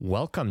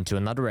Welcome to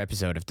another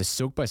episode of the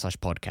Såg by Slush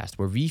podcast,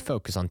 where we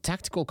focus on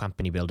tactical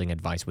company building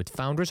advice with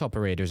founders,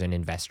 operators, and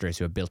investors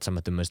who have built some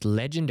of the most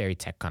legendary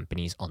tech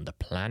companies on the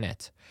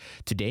planet.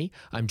 Today,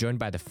 I'm joined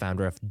by the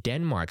founder of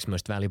Denmark's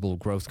most valuable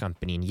growth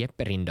company,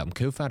 Jeppe Rindom,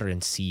 co-founder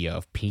and CEO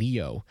of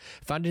Pleo.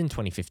 Founded in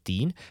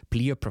 2015,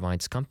 Pleo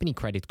provides company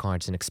credit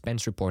cards and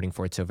expense reporting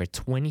for its over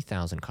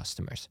 20,000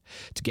 customers.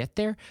 To get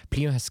there,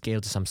 Pleo has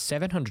scaled to some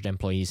 700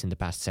 employees in the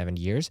past 7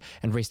 years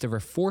and raised over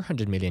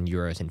 400 million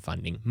euros in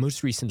funding,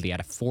 most recently at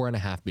a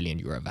 4.5 billion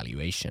euro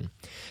valuation.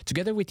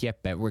 Together with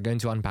Jeppe, we're going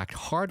to unpack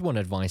hard-won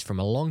advice from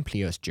along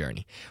Pleo's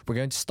journey. We're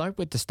going to start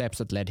with the steps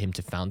that led him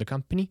to found the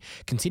company,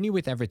 continue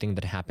with everything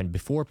that happened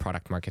before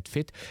product market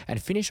fit, and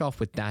finish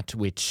off with that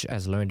which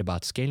has learned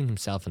about scaling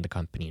himself and the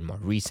company in more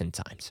recent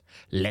times.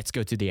 Let's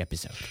go to the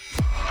episode.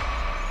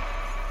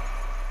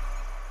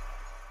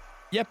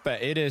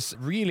 Jeppe, it is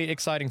really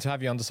exciting to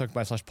have you on the Såg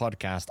by Slush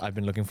podcast. I've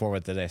been looking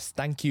forward to this.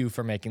 Thank you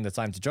for making the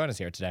time to join us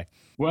here today.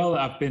 Well,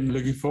 I've been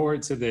looking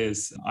forward to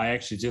this. I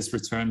actually just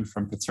returned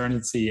from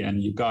paternity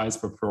and you guys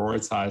were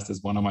prioritized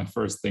as one of my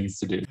first things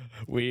to do.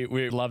 We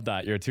love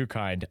that. You're too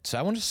kind. So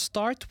I want to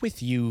start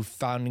with you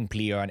founding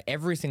Pleo and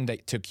everything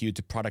that took you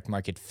to product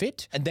market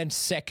fit. And then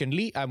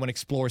secondly, I want to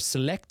explore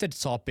selected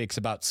topics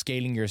about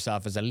scaling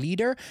yourself as a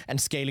leader and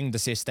scaling the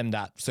system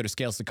that sort of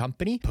scales the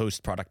company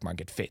post product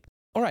market fit.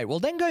 All right, well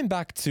then going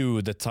back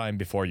to the time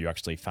before you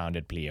actually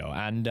founded Pleo,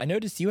 and I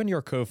noticed you and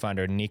your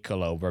co-founder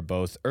Nicolo were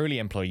both early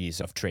employees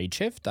of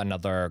Tradeshift,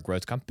 another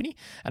growth company,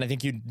 and I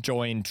think you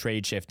joined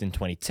Tradeshift in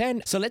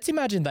 2010. So let's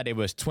imagine that it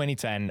was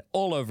 2010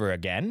 all over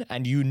again,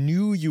 and you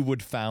knew you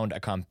would found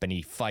a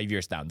company 5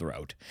 years down the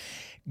road.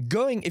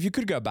 If you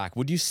could go back,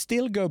 would you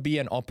still go be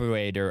an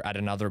operator at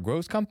another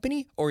growth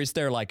company, or is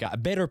there like a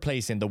better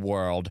place in the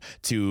world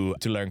to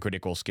learn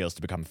critical skills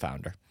to become a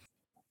founder?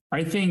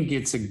 I think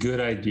it's a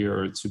good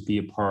idea to be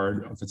a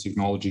part of a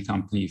technology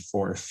company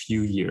for a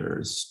few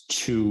years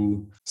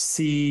to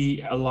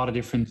see a lot of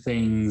different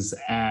things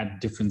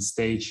at different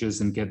stages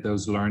and get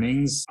those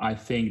learnings. I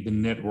think the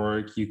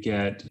network you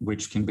get,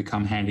 which can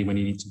become handy when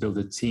you need to build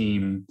a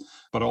team,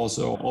 but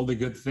also all the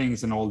good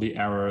things and all the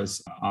errors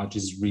are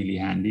just really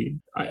handy.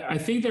 I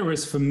think there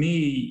was, for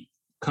me,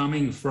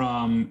 coming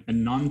from a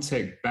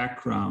non-tech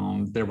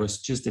background, there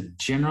was just a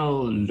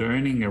general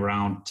learning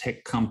around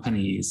tech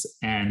companies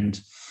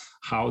and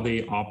how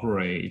they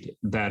operate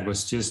that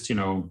was just,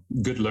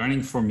 good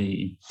learning for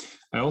me.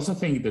 I also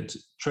think that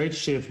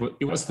Tradeshift,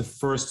 it was the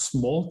first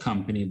small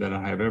company that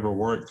I have ever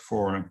worked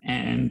for,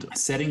 and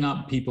setting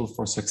up people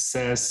for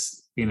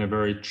success in a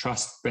very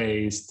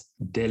trust-based,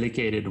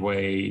 delegated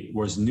way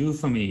was new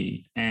for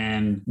me.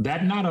 And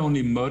that not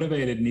only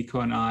motivated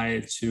Nico and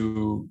I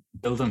to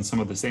build on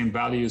some of the same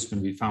values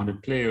when we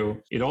founded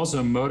Pleo, it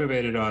also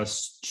motivated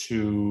us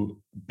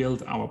to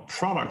build our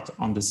product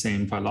on the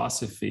same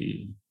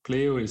philosophy.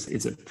 Pleo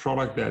is a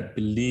product that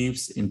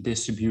believes in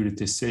distributed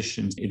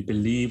decisions. It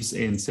believes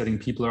in setting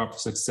people up for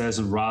success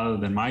rather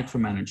than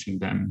micromanaging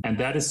them. And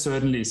that is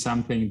certainly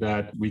something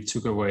that we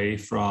took away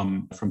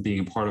from being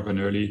a part of an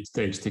early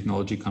stage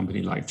technology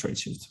company like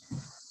Tradeshift.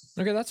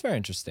 Okay, that's very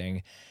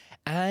interesting.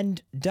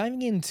 And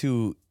diving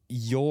into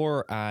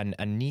your and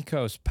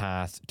Nico's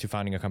path to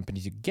founding a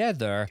company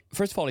together,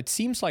 first of all, it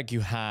seems like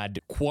you had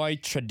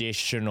quite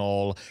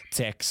traditional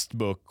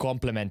textbook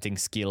complementing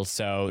skills.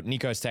 So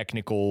Nico's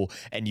technical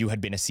and you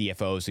had been a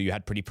CFO, so you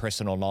had pretty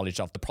personal knowledge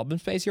of the problem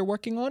space you're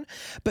working on.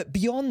 But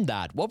beyond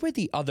that, what were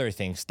the other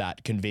things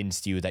that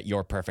convinced you that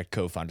you're perfect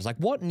co-founders? Like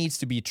what needs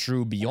to be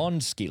true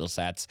beyond skill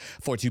sets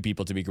for two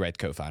people to be great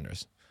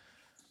co-founders?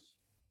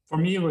 For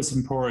me, it was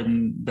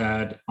important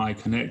that I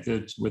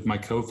connected with my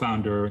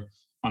co-founder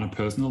on a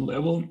personal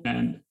level.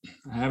 And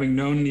having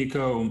known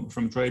Nico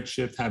from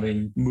Tradeshift,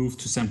 having moved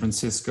to San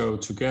Francisco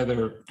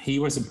together, he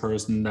was a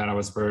person that I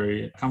was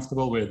very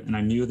comfortable with. And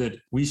I knew that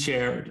we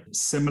shared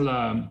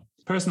similar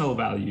personal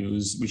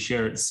values. We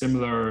shared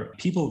similar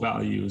people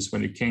values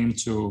when it came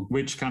to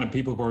which kind of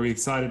people were we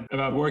excited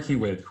about working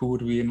with, who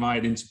would we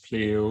invite into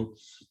Pleo,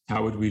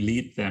 how would we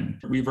lead them.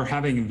 We were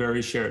having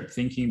very shared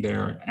thinking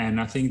there.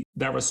 And I think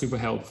that was super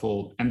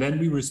helpful. And then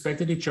we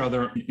respected each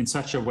other in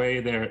such a way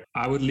that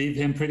I would leave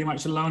him pretty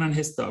much alone on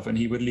his stuff and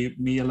he would leave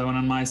me alone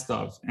on my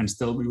stuff. And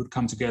still we would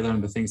come together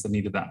on the things that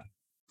needed that.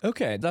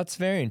 Okay, that's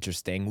very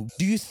interesting.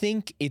 Do you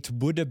think it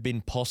would have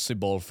been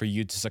possible for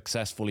you to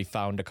successfully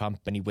found a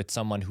company with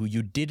someone who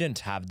you didn't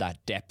have that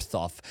depth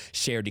of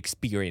shared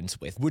experience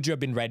with? Would you have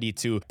been ready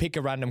to pick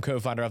a random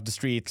co-founder off the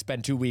street,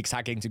 spend 2 weeks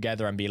hacking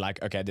together and be like,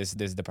 okay, this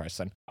is the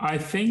person? I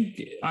think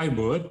I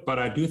would, but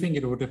I do think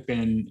it would have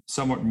been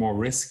somewhat more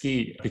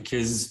risky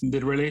because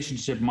the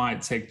relationship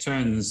might take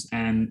turns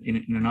and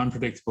in an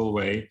unpredictable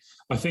way.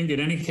 I think in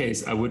any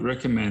case, I would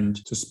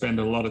recommend to spend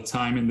a lot of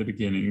time in the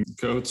beginning,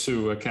 go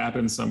to a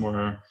cabin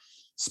somewhere,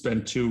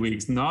 spend 2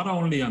 weeks, not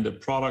only on the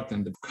product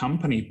and the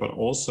company, but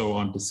also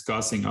on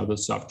discussing other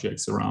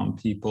subjects around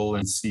people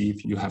and see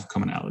if you have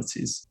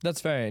commonalities.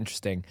 That's very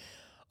interesting.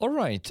 All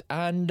right.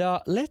 And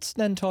let's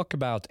then talk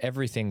about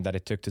everything that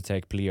it took to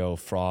take Pleo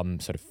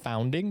from sort of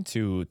founding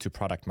to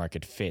product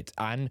market fit.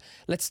 And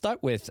let's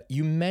start with,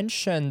 you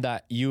mentioned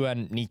that you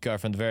and Nico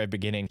from the very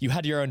beginning, you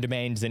had your own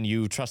domains and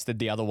you trusted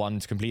the other one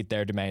to complete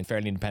their domain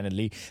fairly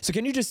independently. So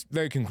can you just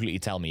very concretely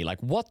tell me, like,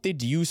 what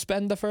did you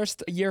spend the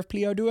first year of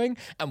Pleo doing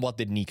and what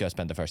did Nico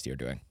spend the first year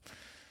doing?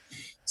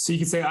 So you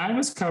could say I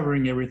was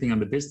covering everything on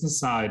the business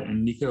side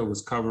and Nico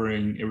was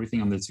covering everything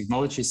on the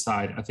technology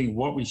side. I think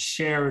what we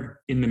shared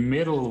in the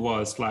middle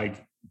was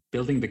like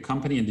building the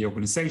company and the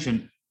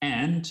organization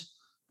and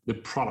the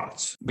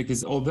product.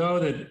 Because although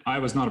that I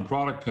was not a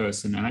product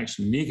person and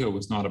actually Nico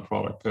was not a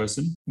product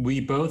person, we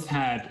both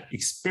had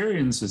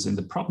experiences in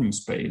the problem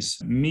space.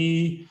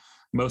 Me,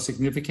 most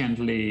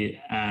significantly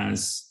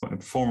as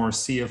a former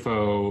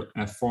CFO,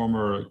 a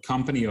former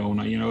company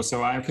owner,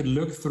 so I could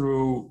look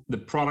through the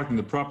product and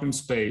the problem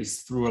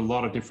space through a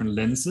lot of different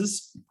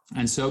lenses.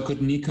 And so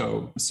could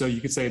Nico. So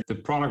you could say the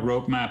product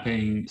road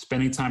mapping,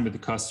 spending time with the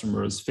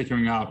customers,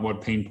 figuring out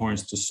what pain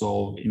points to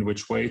solve, in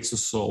which way to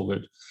solve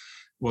it,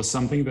 was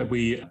something that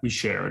we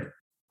shared.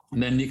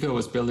 And then Nico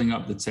was building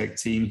up the tech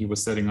team. He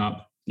was setting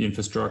up the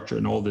infrastructure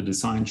and all the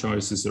design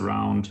choices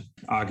around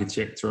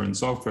architecture and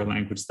software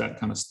language, that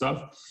kind of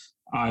stuff.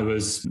 I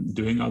was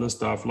doing other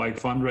stuff like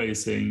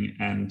fundraising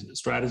and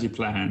strategy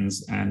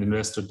plans and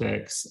investor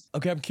decks.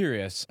 Okay, I'm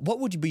curious. What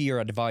would be your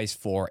advice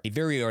for a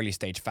very early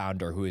stage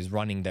founder who is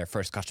running their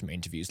first customer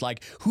interviews?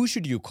 Like, who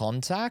should you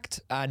contact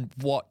and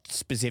what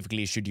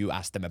specifically should you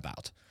ask them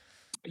about?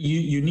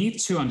 You need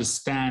to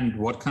understand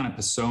what kind of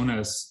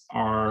personas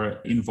are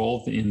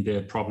involved in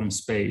the problem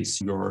space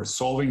you're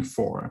solving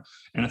for.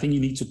 And I think you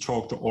need to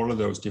talk to all of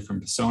those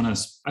different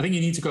personas. I think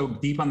you need to go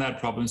deep on that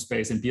problem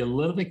space and be a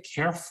little bit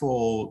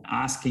careful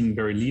asking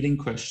very leading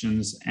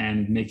questions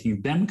and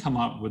making them come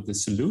up with the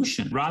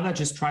solution. Rather,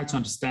 just try to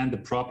understand the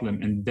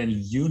problem and then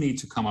you need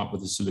to come up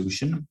with a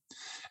solution.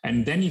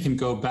 And then you can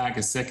go back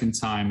a second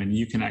time and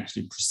you can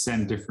actually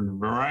present different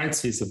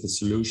varieties of the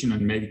solution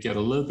and maybe get a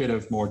little bit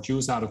of more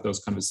juice out of those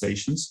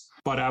conversations.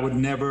 But I would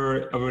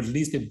at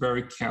least be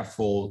very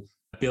careful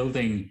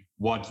building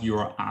what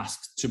you're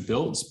asked to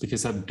build,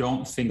 because I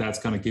don't think that's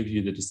going to give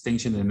you the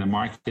distinction in the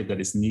market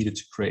that is needed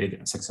to create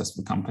a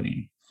successful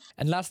company.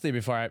 And lastly,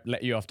 before I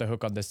let you off the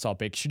hook on this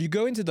topic, should you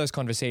go into those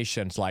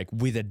conversations like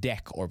with a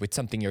deck or with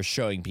something you're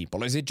showing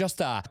people? Or is it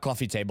just a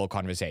coffee table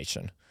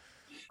conversation?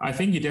 I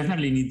think you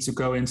definitely need to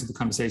go into the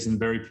conversation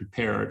very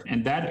prepared.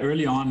 And that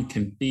early on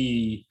can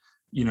be,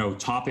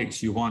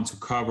 topics you want to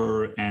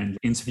cover and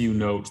interview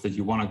notes that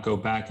you want to go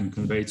back and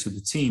convey to the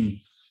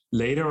team.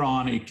 Later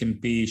on, it can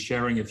be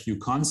sharing a few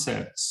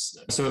concepts.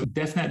 So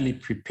definitely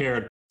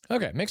prepared.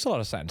 Okay, makes a lot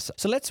of sense.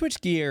 So let's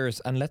switch gears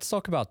and let's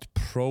talk about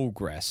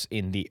progress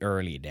in the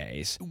early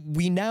days.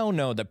 We now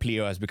know that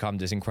Pleo has become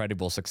this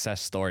incredible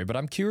success story, but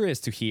I'm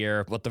curious to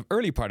hear what the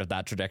early part of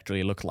that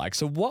trajectory looked like.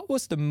 So what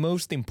was the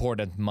most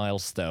important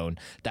milestone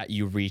that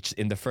you reached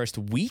in the first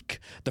week,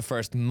 the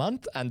first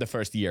month, and the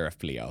first year of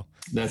Pleo?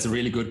 That's a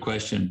really good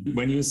question.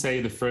 When you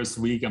say the first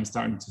week, I'm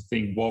starting to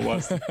think, what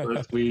was the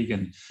first week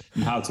and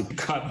how to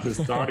cut the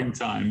starting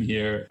time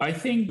here. I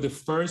think the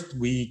first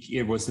week,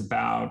 it was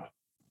about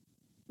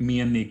me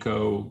and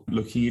Nico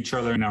looking each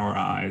other in our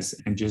eyes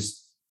and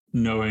just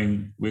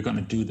knowing we're going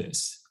to do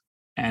this.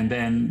 And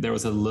then there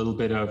was a little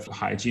bit of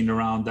hygiene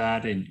around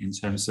that in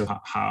terms of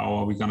how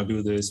are we going to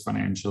do this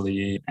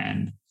financially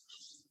and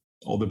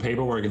all the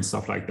paperwork and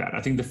stuff like that.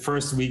 I think the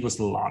first week was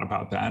a lot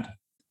about that.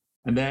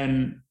 And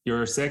then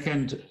your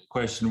second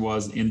question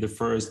was in the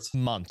first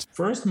month.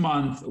 First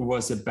month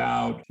was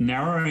about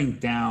narrowing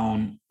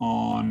down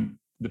on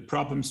the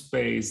problem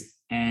space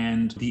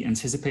and the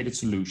anticipated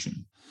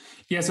solution.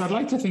 Yeah, so I'd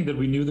like to think that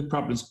we knew the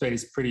problem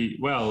space pretty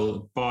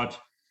well, but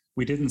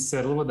we didn't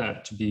settle with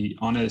that, to be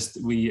honest.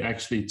 We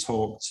actually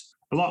talked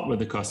a lot with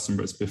the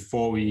customers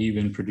before we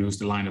even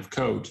produced a line of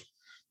code.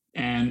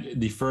 And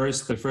the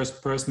first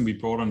person we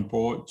brought on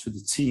board to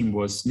the team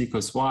was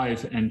Nico's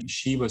wife, and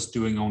she was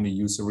doing only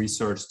user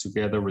research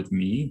together with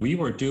me. We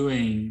were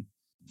doing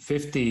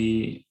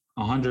 50,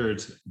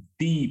 100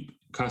 deep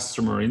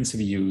customer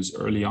interviews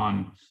early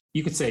on.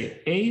 You could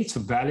say, A, to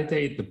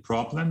validate the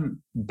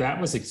problem,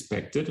 that was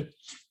expected,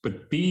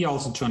 but B,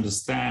 also to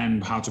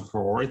understand how to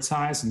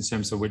prioritize in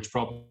terms of which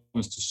problems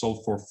to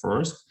solve for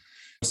first.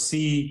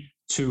 C,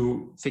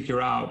 to figure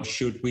out,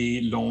 should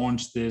we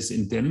launch this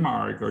in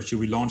Denmark or should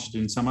we launch it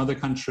in some other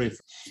country?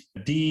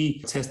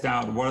 D, test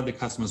out what are the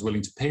customers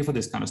willing to pay for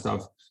this kind of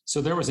stuff.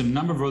 So there was a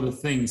number of other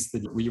things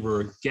that we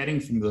were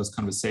getting from those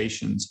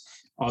conversations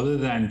other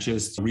than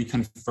just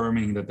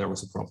reconfirming that there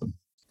was a problem.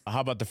 How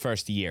about the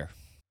first year?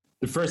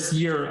 The first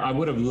year, I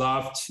would have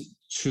loved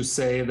to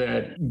say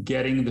that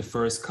getting the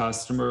first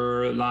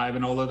customer live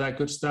and all of that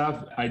good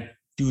stuff, I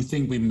do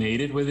think we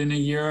made it within a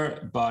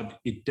year, but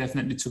it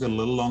definitely took a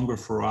little longer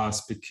for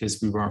us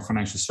because we were a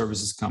financial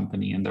services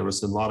company and there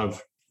was a lot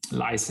of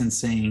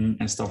licensing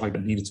and stuff like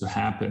that needed to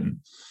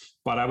happen.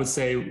 But I would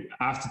say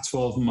after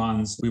 12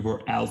 months, we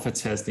were alpha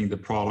testing the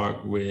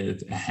product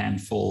with a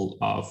handful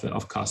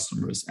of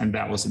customers, and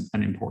that was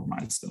an important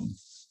milestone.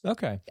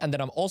 Okay. And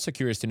then I'm also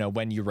curious to know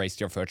when you raised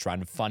your first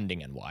round of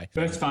funding and why.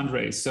 First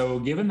fundraise. So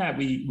given that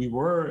we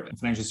were a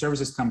financial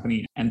services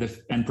company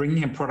and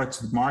bringing a product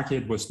to the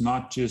market was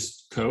not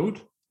just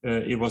code,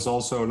 it was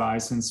also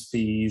license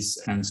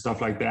fees and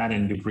stuff like that.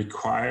 And it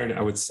required,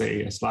 I would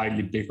say, a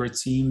slightly bigger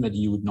team that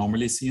you would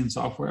normally see in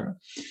software.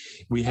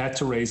 We had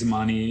to raise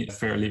money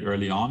fairly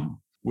early on,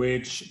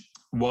 which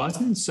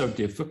wasn't so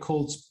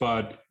difficult,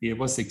 but it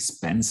was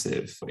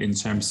expensive in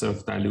terms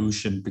of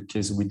dilution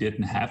because we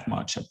didn't have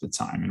much at the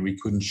time and we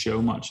couldn't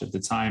show much at the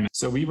time.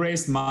 So we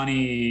raised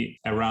money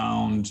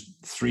around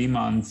 3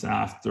 months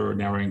after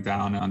narrowing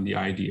down on the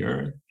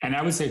idea. And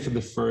I would say for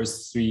the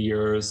first 3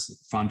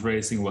 years,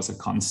 fundraising was a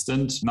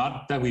constant.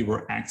 Not that we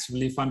were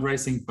actively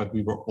fundraising, but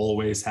we were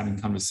always having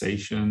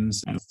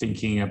conversations and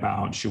thinking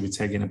about, should we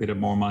take in a bit of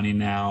more money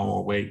now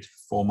or wait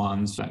 4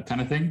 months, that kind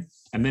of thing.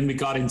 And then we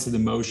got into the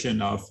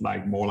motion of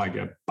more like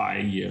a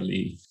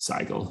bi-yearly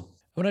cycle.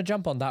 I want to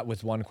jump on that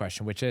with one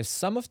question, which is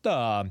some of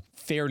the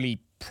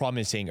fairly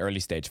promising early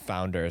stage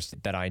founders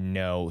that I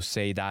know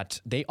say that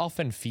they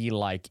often feel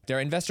like there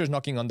are investors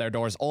knocking on their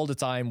doors all the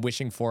time,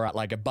 wishing for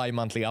like a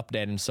bi-monthly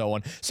update and so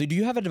on. So do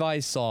you have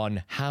advice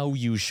on how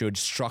you should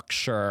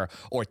structure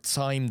or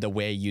time the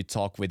way you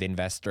talk with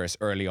investors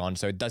early on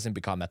so it doesn't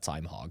become a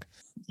time hog?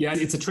 Yeah,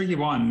 it's a tricky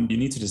one. You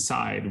need to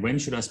decide when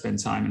should I spend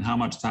time and how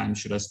much time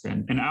should I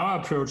spend. And our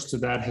approach to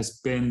that has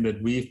been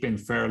that we've been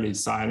fairly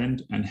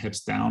silent and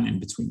heads down in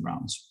between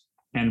rounds.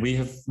 And we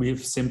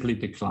have simply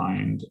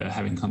declined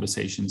having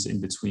conversations in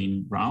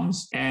between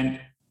rounds. And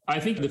I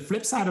think the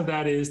flip side of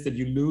that is that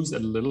you lose a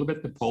little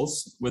bit the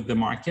pulse with the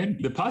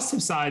market. The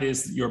positive side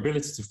is your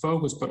ability to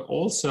focus, but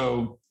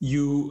also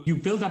you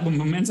build up a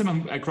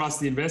momentum across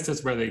the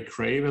investors where they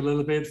crave a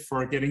little bit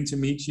for getting to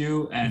meet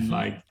you. And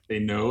they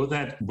know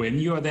that when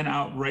you are then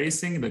out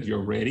racing, that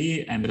you're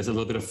ready and there's a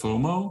little bit of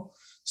FOMO.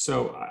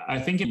 So I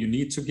think you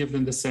need to give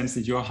them the sense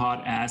that you're a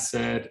hot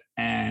asset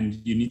and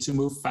you need to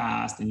move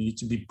fast and you need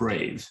to be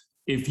brave.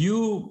 If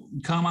you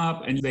come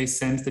up and they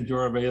sense that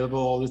you're available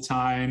all the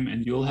time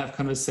and you'll have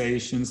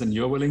conversations and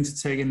you're willing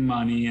to take in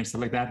money and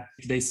stuff like that,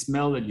 they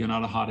smell that you're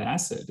not a hot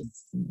asset.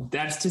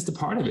 That's just a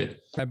part of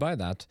it. I buy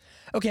that.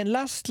 Okay, and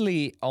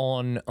lastly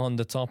on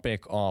the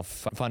topic of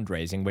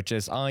fundraising, which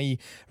is I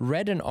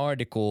read an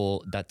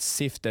article that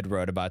Sifted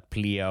wrote about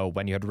Pleo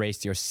when you had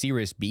raised your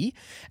Series B.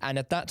 And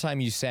at that time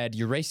you said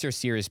you raised your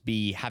Series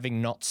B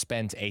having not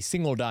spent a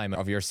single dime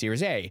of your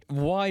Series A.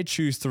 Why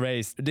choose to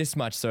raise this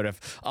much sort of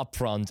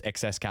upfront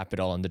excess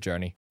capital on the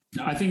journey?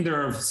 I think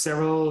there are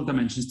several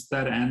dimensions to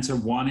that answer.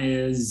 One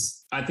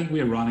is I think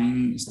we are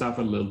running stuff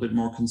a little bit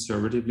more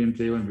conservatively in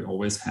Pleo, and we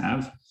always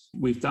have.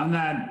 We've done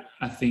that,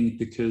 I think,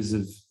 because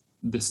of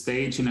the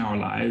stage in our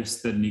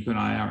lives that Nico and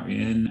I are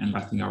in, and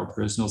I think our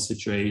personal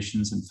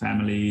situations and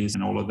families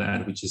and all of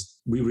that,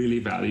 we really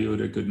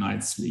valued a good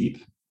night's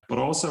sleep, but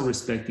also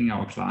respecting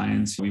our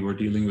clients. We were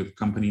dealing with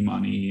company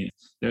money.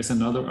 There's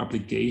another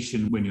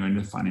obligation when you're in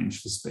the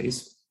financial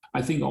space.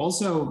 I think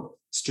also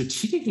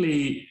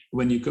strategically,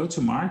 when you go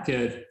to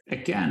market,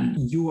 again,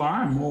 you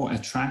are more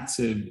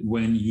attractive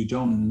when you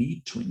don't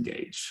need to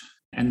engage.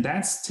 And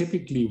that's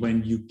typically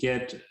when you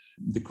get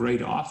the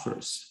great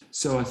offers.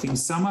 So I think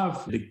some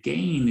of the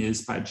gain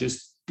is by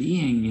just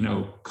being,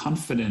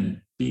 confident,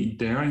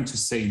 daring to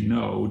say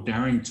no,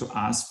 daring to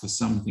ask for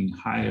something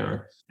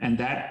higher. And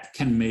that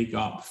can make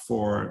up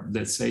for,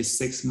 let's say,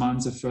 6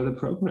 months of further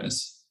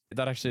progress.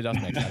 That actually does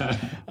make sense.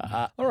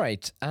 All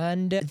right.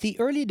 And the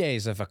early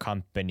days of a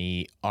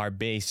company are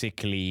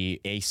basically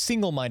a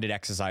single-minded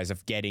exercise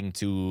of getting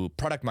to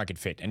product market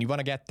fit. And you want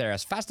to get there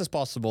as fast as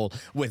possible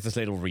with as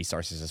little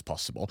resources as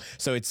possible.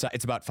 So it's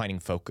about finding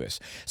focus.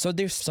 So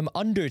there's some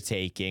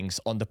undertakings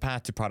on the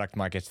path to product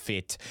market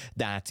fit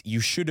that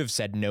you should have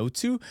said no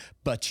to,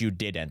 but you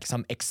didn't.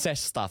 Some excess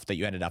stuff that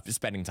you ended up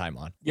spending time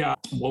on. Yeah.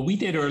 What we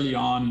did early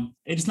on,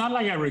 it's not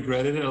like I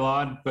regretted it a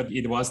lot, but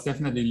it was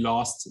definitely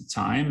lost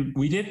time.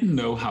 We didn't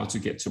know how to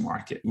get to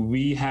market.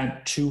 We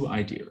had 2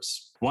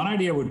 ideas. One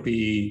idea would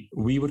be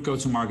we would go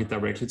to market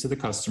directly to the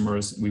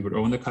customers. We would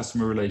own the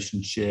customer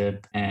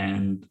relationship,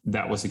 and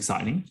that was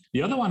exciting.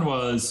 The other one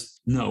was,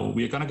 no,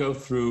 we're going to go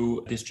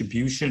through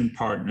distribution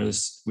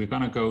partners. We're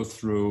going to go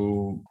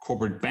through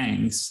corporate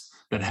banks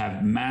that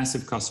have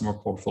massive customer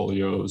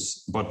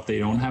portfolios, but they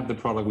don't have the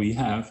product we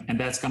have. And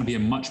that's going to be a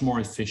much more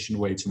efficient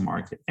way to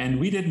market. And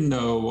we didn't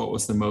know what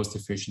was the most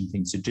efficient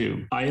thing to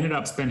do. I ended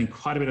up spending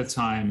quite a bit of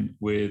time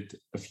with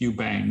a few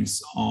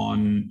banks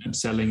on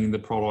selling the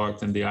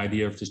product and the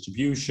idea of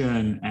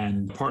distribution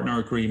and partner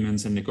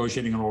agreements and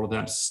negotiating all of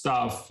that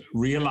stuff,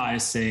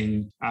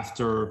 realizing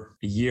after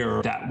a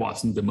year that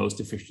wasn't the most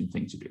efficient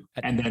thing to do.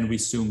 And then we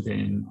zoomed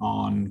in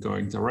on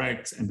going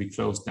direct and we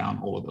closed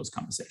down all of those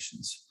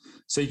conversations.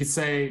 So you could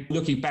say,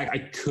 looking back, I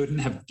couldn't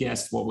have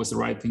guessed what was the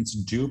right thing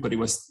to do, but it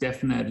was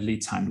definitely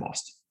time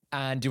lost.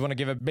 And do you want to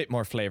give a bit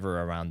more flavor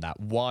around that?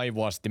 Why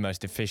was the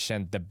most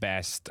efficient, the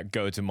best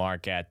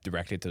go-to-market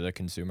directly to the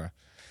consumer?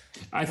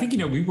 I think,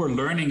 we were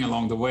learning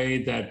along the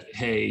way that,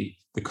 hey,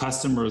 the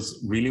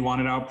customers really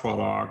wanted our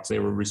product. They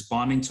were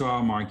responding to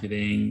our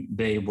marketing.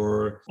 They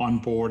were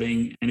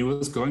onboarding, and it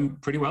was going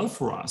pretty well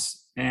for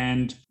us.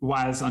 And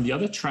whilst on the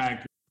other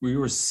track, we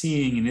were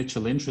seeing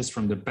initial interest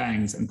from the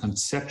banks, and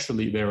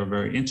conceptually they were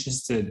very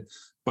interested,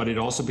 but it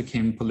also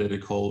became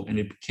political, and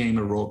it became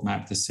a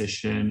roadmap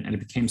decision, and it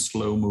became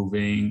slow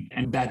moving,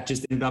 and that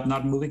just ended up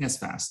not moving as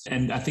fast.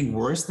 And I think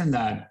worse than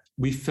that,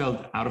 we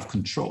felt out of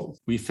control.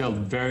 We felt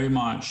very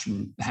much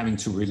having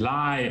to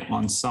rely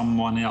on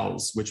someone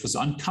else, which was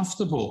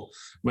uncomfortable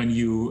when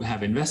you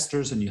have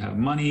investors and you have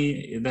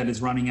money that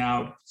is running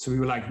out. So we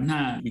were like,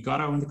 nah, we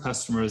gotta own the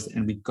customers,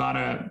 and we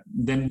gotta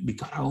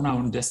own our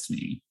own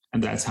destiny.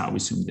 And that's how we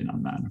zoomed in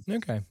on that.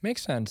 Okay,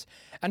 makes sense.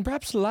 And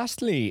perhaps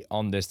lastly,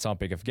 on this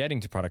topic of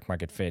getting to product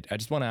market fit, I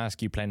just want to ask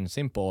you plain and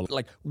simple,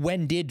 like,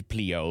 when did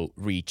Pleo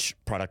reach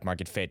product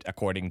market fit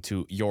according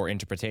to your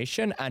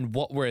interpretation? And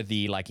what were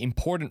the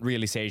important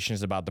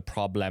realizations about the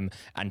problem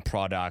and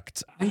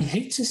product? I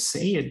hate to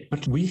say it,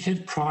 but we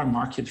hit product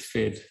market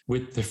fit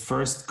with the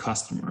first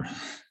customer.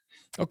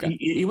 Okay.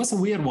 It was a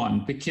weird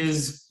one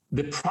because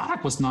the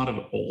product was not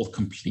at all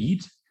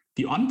complete.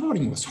 The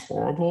onboarding was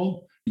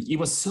horrible. It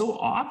was so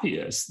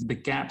obvious, the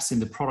gaps in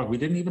the product. We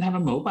didn't even have a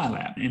mobile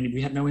app, and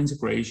we had no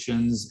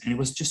integrations, and it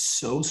was just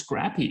so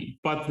scrappy.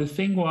 But the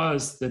thing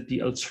was that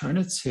the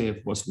alternative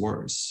was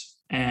worse.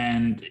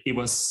 And it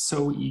was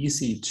so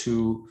easy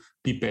to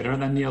be better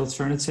than the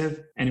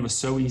alternative. And it was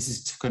so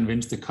easy to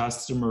convince the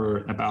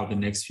customer about the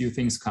next few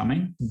things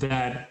coming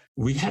that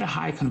we had a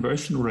high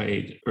conversion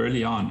rate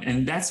early on.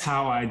 And that's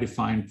how I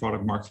define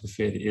product market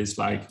fit is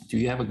like, do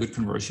you have a good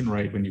conversion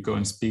rate when you go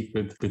and speak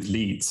with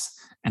leads?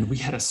 And we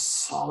had a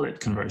solid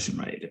conversion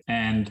rate.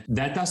 And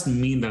that doesn't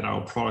mean that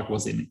our product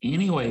was in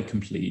any way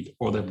complete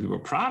or that we were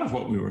proud of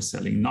what we were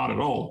selling, not at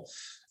all.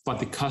 But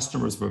the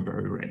customers were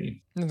very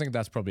ready. I think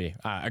that's probably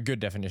a good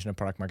definition of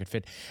product market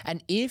fit.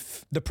 And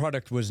if the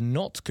product was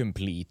not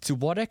complete, to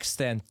what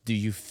extent do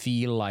you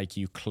feel like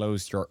you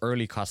closed your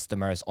early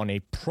customers on a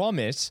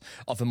promise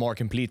of a more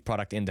complete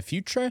product in the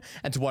future?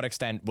 And to what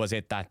extent was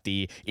it that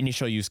the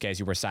initial use case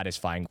you were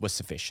satisfying was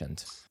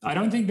sufficient? I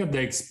don't think that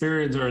the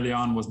experience early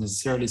on was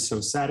necessarily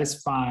so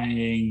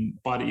satisfying,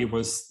 but it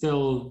was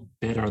still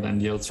better than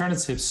the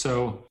alternative.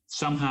 So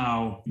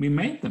somehow we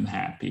made them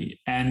happy.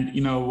 And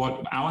you know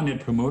what, our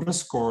Net Promoter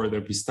Score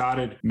that we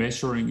started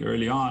measuring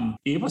early on,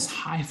 it was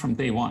high from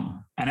day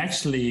one. And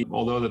actually,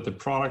 although that the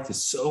product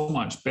is so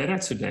much better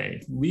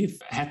today,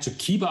 we've had to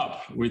keep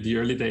up with the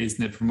early days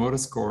Net Promoter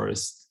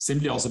Scores,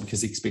 simply also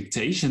because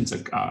expectations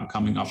are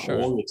coming up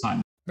all the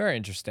time. Very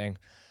interesting.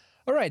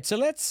 All right, so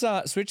let's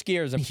switch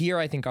gears. And here,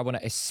 I think I want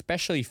to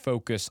especially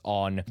focus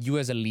on you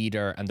as a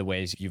leader and the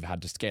ways you've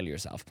had to scale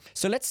yourself.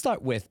 So let's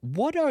start with,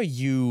 what are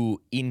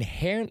you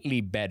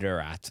inherently better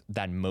at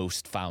than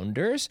most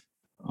founders?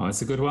 Oh,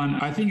 that's a good one.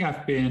 I think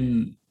I've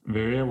been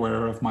very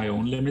aware of my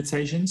own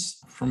limitations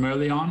from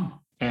early on.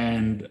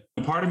 And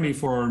a part of me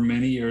for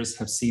many years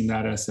have seen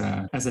that as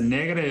a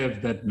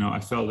negative, that I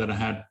felt that I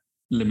had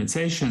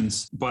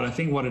limitations. But I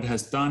think what it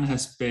has done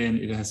has been,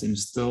 it has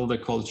instilled a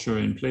culture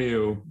in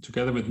Pleo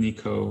together with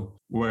Nico,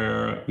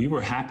 where we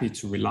were happy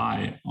to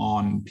rely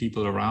on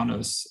people around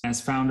us.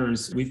 As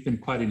founders, we've been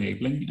quite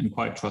enabling and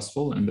quite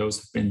trustful, and those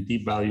have been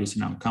deep values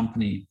in our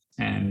company.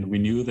 And we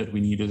knew that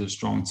we needed a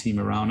strong team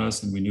around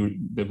us, and we knew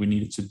that we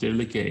needed to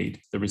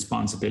delegate the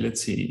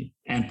responsibility,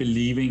 and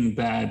believing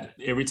that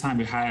every time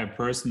we hire a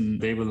person,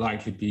 they will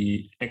likely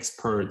be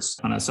experts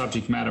on a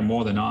subject matter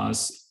more than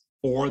us,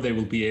 or they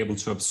will be able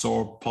to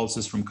absorb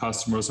pulses from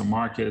customers or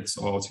markets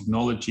or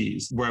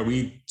technologies where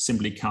we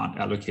simply can't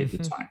allocate the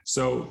time.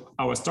 So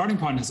our starting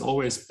point has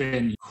always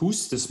been,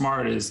 who's the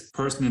smartest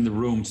person in the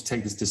room to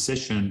take this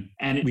decision?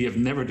 And we have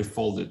never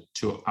defaulted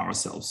to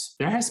ourselves.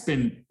 There has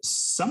been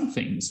some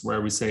things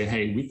where we say,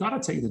 hey, we got to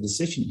take the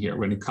decision here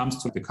when it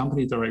comes to the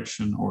company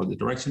direction or the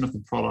direction of the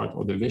product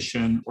or the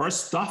vision, or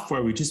stuff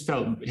where we just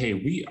felt, hey,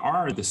 we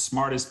are the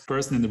smartest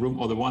person in the room,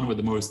 or the one with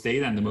the most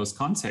data and the most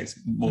context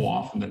more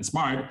often than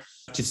smart,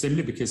 just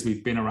simply because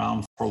we've been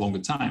around for a longer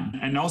time.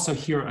 And also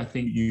here, I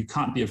think you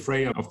can't be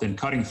afraid of then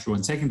cutting through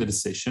and taking the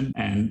decision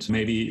and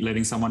maybe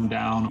letting someone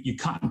down. You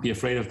can't be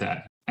afraid of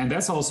that. And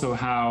that's also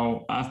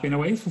how I've been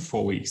away for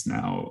 4 weeks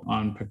now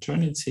on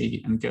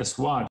paternity. And guess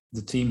what?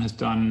 The team has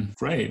done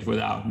great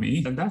without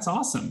me. And that's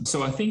awesome.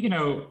 So I think,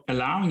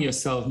 allowing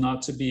yourself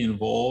not to be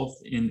involved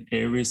in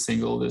every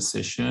single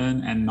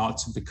decision and not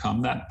to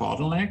become that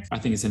bottleneck, I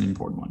think is an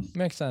important one.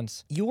 Makes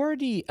sense. You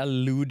already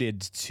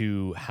alluded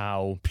to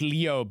how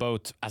Pleo,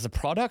 both as a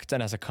product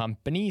and as a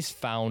company, is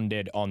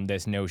founded on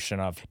this notion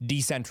of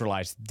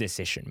decentralized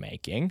decision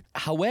making.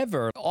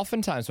 However,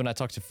 oftentimes when I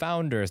talk to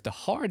founders, the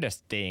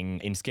hardest thing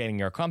in scaling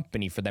your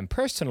company for them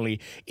personally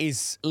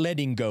is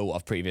letting go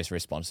of previous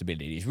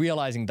responsibilities,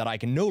 realizing that I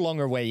can no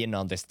longer weigh in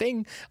on this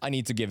thing. I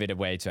need to give it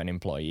away to an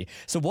employee.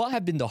 So what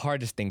have been the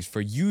hardest things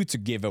for you to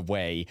give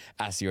away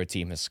as your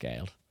team has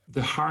scaled?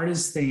 The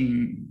hardest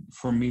thing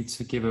for me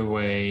to give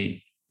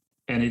away,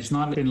 and it's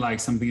not been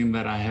like something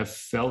that I have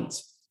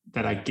felt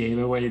that I gave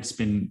away. It's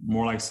been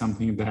more like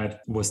something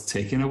that was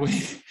taken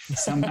away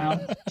somehow.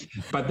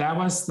 But that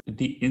was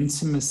the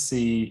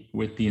intimacy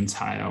with the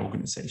entire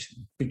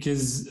organization.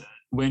 Because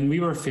when we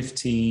were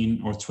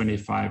 15 or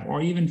 25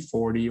 or even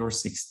 40 or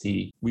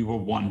 60, we were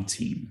one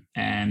team.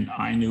 And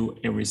I knew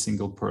every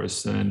single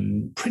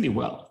person pretty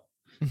well.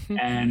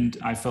 And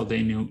I felt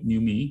they knew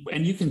me.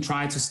 And you can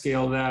try to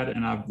scale that.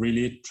 And I've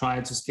really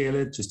tried to scale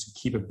it just to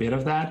keep a bit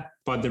of that.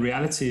 But the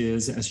reality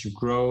is, as you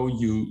grow,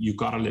 you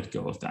got to let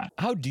go of that.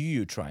 How do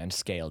you try and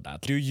scale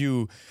that? Do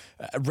you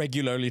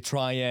regularly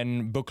try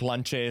and book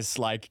lunches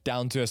like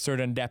down to a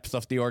certain depth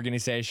of the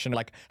organization?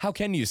 Like, how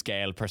can you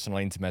scale personal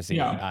intimacy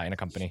in a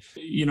company?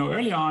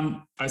 Early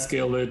on, I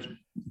scaled it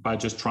by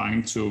just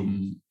trying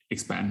to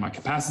expand my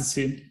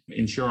capacity,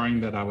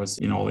 ensuring that I was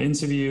in all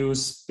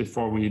interviews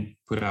before we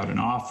put out an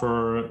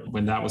offer.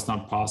 When that was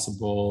not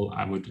possible,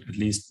 I would at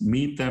least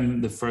meet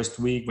them the first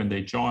week when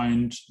they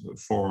joined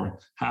for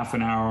half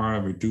an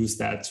hour, reduce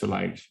that to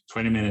like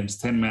 20 minutes,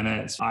 10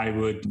 minutes. I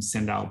would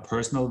send out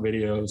personal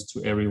videos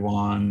to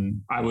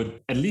everyone. I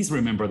would at least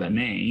remember their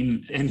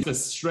name and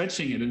just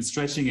stretching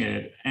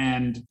it.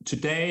 And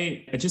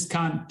today, I just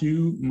can't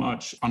do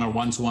much on a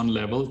one-to-one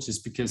level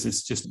just because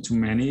it's just too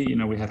many.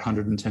 We had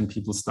 110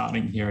 people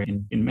starting here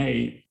in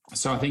May.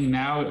 So I think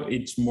now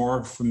it's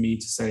more for me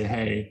to say,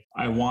 hey,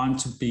 I want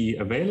to be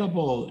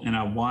available and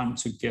I want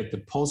to get the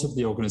pulse of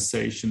the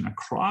organization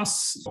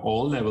across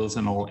all levels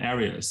and all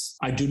areas.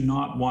 I do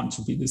not want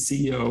to be the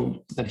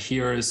CEO that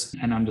hears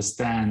and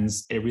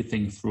understands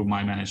everything through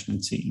my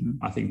management team.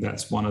 I think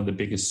that's one of the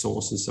biggest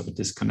sources of a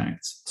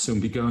disconnect.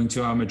 Soon be going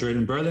to our Madrid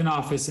and Berlin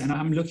office, and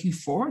I'm looking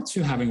forward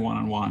to having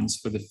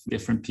one-on-ones with the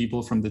different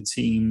people from the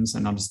teams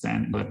and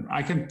understand that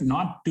I can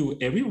not do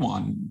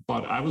everyone,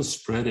 but I will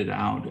spread it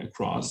out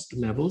across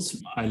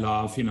levels. I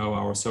love,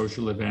 our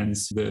social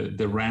events,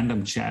 the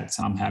random chats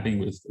I'm having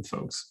with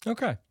folks.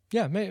 Okay.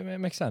 Yeah,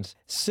 makes sense.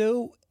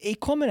 So a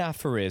common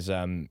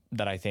aphorism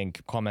that I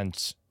think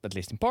comments, at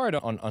least in part,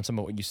 on some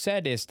of what you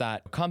said is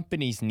that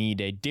companies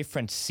need a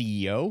different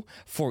CEO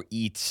for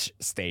each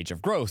stage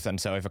of growth. And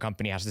so if a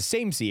company has the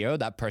same CEO,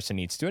 that person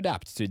needs to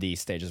adapt to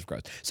these stages of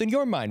growth. So in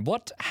your mind,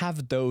 what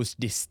have those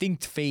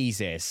distinct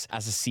phases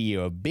as a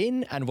CEO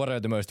been, and what are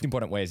the most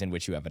important ways in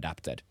which you have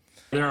adapted?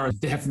 There are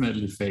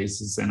definitely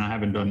phases, and I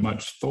haven't done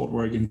much thought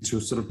work into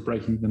sort of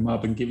breaking them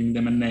up and giving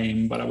them a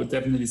name, but I would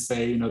definitely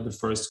say, the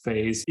first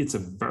phase, it's a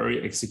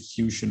very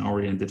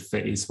execution-oriented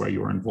phase where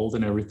you're involved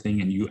in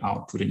everything and you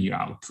output and you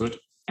output.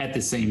 At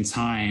the same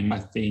time, I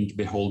think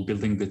the whole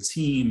building the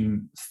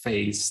team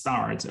phase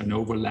starts and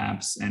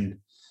overlaps, and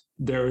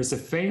there is a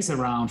phase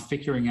around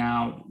figuring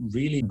out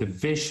really the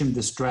vision,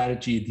 the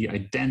strategy, the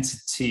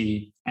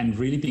identity, and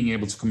really being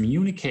able to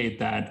communicate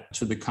that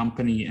to the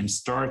company and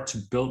start to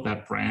build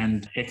that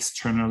brand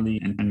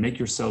externally and make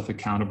yourself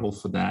accountable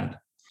for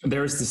that.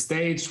 There is the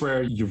stage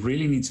where you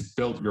really need to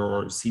build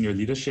your senior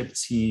leadership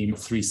team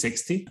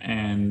 360.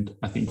 And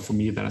I think for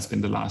me, that has been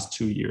the last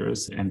 2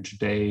 years. And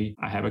today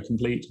I have a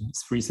complete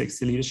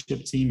 360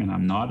 leadership team, and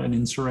I'm not an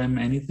interim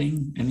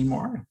anything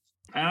anymore.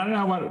 I don't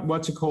know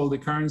what to call the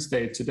current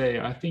state today.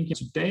 I think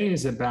today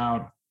is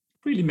about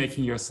really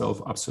making yourself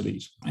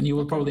obsolete. And you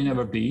will probably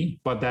never be,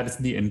 but that is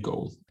the end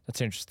goal. That's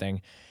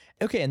interesting.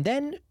 Okay, and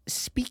then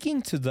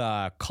speaking to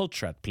the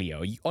culture at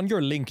Pleo, on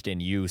your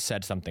LinkedIn, you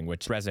said something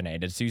which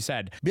resonated. So you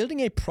said, building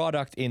a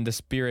product in the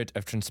spirit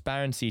of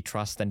transparency,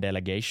 trust, and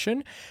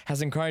delegation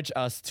has encouraged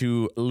us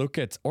to look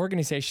at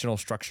organizational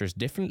structures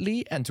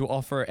differently and to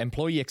offer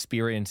employee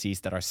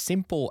experiences that are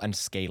simple and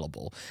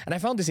scalable. And I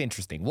found this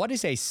interesting. What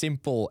is a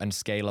simple and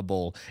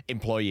scalable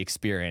employee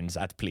experience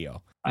at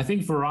Pleo? I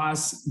think for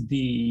us,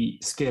 the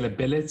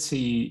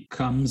scalability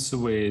comes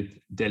with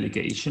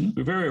delegation.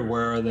 We're very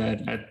aware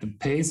that at the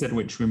pace at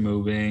which we're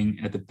moving,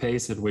 at the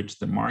pace at which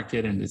the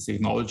market and the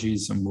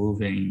technologies are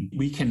moving,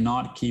 we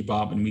cannot keep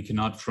up and we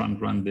cannot front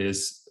run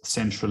this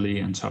centrally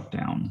and top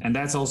down. And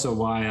that's also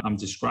why I'm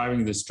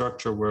describing the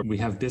structure where we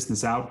have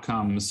business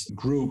outcomes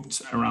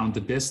grouped around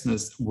the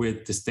business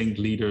with distinct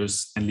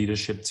leaders and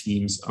leadership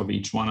teams of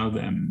each one of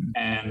them.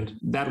 And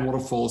that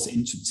waterfalls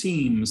into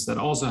teams that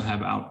also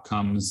have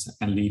outcomes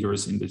and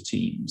leaders in the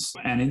teams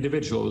and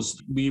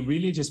individuals. We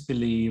really just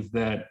believe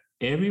that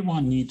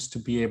everyone needs to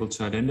be able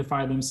to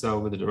identify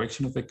themselves with the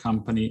direction of the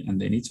company,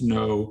 and they need to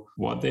know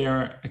what they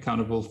are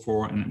accountable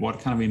for and what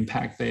kind of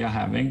impact they are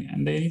having,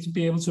 and they need to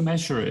be able to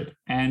measure it.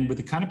 And with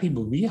the kind of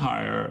people we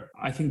hire,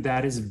 I think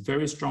that is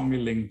very strongly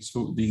linked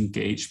to the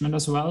engagement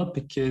as well,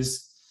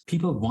 because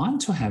people want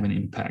to have an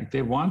impact.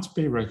 They want to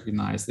be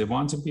recognized. They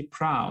want to be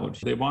proud.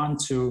 They want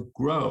to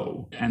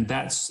grow. And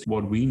that's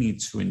what we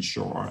need to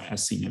ensure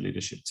as senior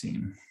leadership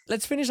team.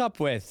 Let's finish up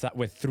with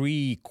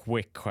 3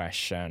 quick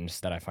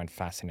questions that I find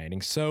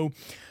fascinating. So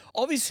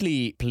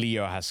obviously,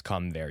 Pleo has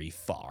come very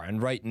far.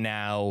 And right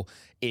now,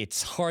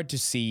 it's hard to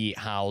see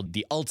how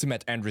the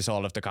ultimate end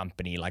result of the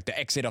company, like the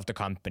exit of the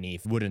company,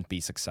 wouldn't be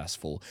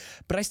successful.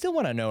 But I still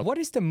want to know, what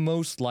is the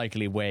most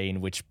likely way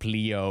in which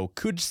Pleo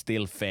could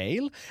still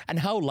fail? And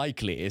how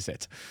likely is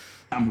it?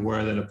 I'm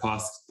aware that a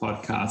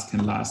podcast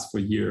can last for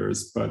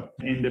years, but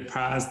in the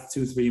past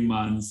 2-3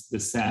 months, the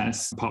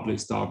SaaS public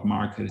stock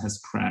market has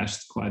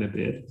crashed quite a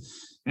bit.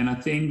 And I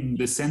think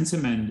the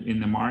sentiment in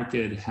the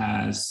market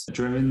has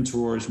driven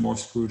towards more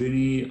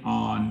scrutiny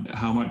on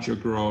how much you're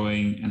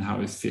growing and how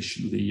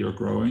efficiently you're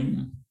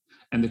growing.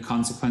 And the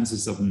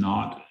consequences of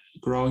not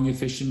growing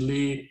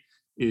efficiently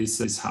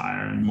is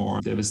higher and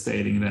more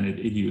devastating than it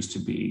used to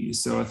be.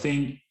 So I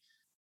think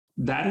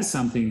that is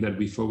something that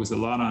we focus a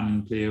lot on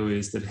in Pleo,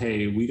 is that,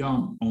 hey, we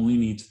don't only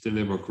need to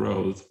deliver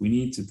growth, we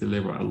need to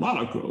deliver a lot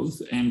of growth,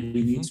 and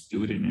we need to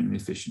do it in an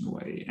efficient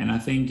way. And I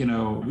think,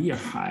 we are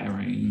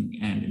hiring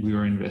and we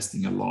are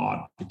investing a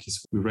lot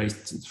because we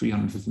raised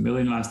 350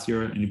 million last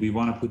year and we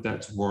want to put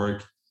that to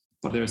work.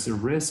 But there's a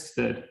risk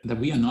that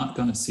we are not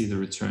going to see the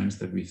returns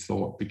that we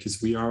thought,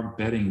 because we are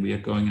betting, we are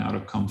going out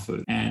of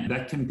comfort, and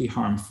that can be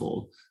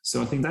harmful.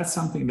 So I think that's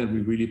something that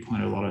we really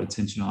point a lot of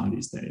attention on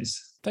these days.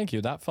 Thank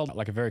you. That felt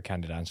like a very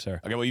candid answer.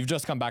 Okay, well, you've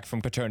just come back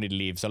from paternity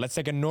leave, so let's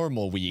take a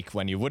normal week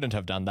when you wouldn't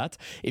have done that.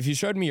 If you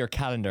showed me your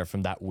calendar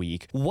from that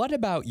week, what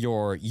about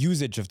your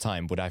usage of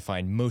time would I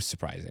find most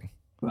surprising?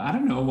 Well, I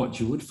don't know what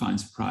you would find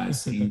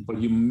surprising,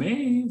 but you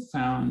may have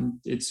found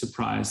it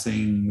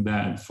surprising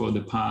that for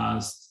the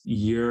past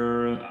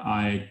year,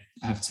 I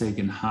have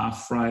taken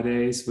half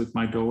Fridays with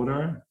my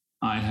daughter.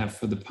 I have,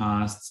 for the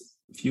past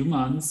few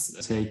months,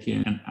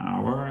 taken an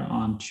hour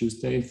on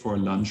Tuesday for a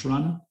lunch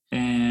run.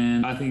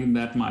 And I think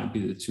that might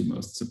be the two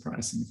most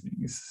surprising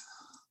things.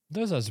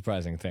 Those are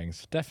surprising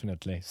things,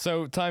 definitely.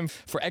 So time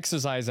for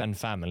exercise and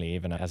family,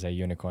 even as a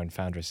unicorn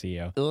founder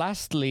CEO.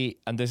 Lastly,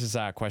 and this is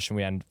a question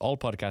we end all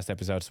podcast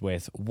episodes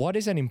with, what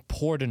is an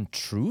important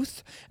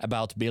truth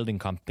about building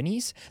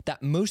companies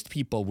that most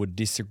people would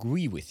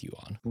disagree with you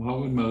on? What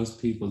would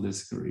most people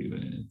disagree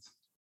with?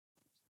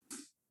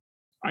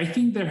 I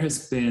think there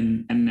has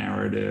been a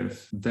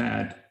narrative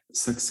that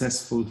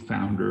successful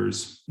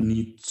founders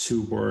need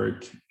to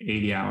work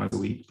 80 hours a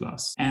week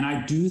plus. And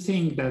I do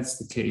think that's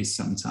the case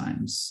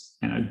sometimes.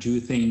 And I do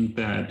think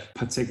that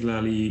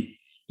particularly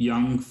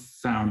young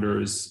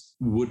founders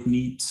would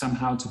need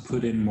somehow to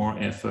put in more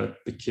effort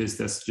because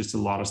there's just a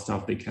lot of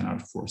stuff they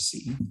cannot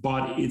foresee.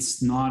 But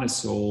it's not a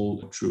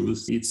sole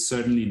truth. It's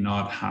certainly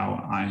not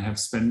how I have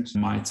spent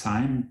my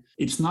time.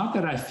 It's not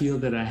that I feel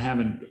that I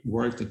haven't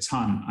worked a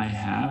ton. I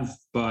have,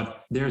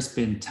 but there's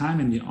been time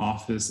in the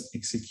office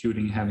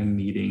executing, having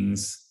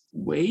meetings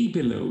way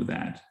below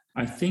that.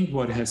 I think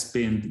what has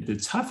been the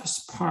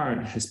toughest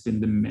part has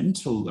been the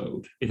mental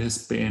load. It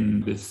has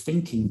been the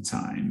thinking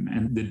time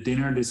and the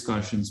dinner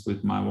discussions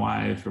with my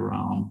wife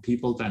around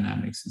people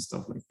dynamics and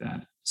stuff like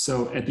that.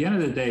 So at the end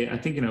of the day, I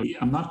think,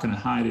 I'm not going to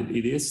hide it.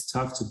 It is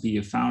tough to be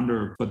a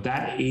founder, but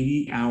that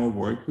 80-hour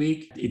work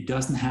week, it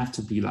doesn't have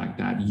to be like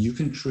that. You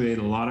can create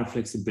a lot of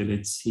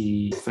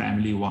flexibility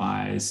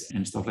family-wise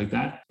and stuff like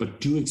that, but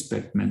do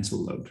expect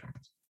mental load.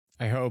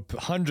 I hope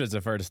hundreds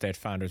of early stage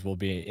founders will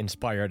be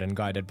inspired and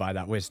guided by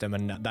that wisdom.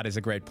 And that is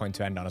a great point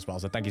to end on as well.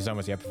 So thank you so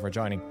much, Jeppe, for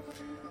joining.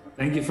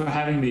 Thank you for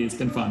having me. It's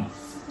been fun.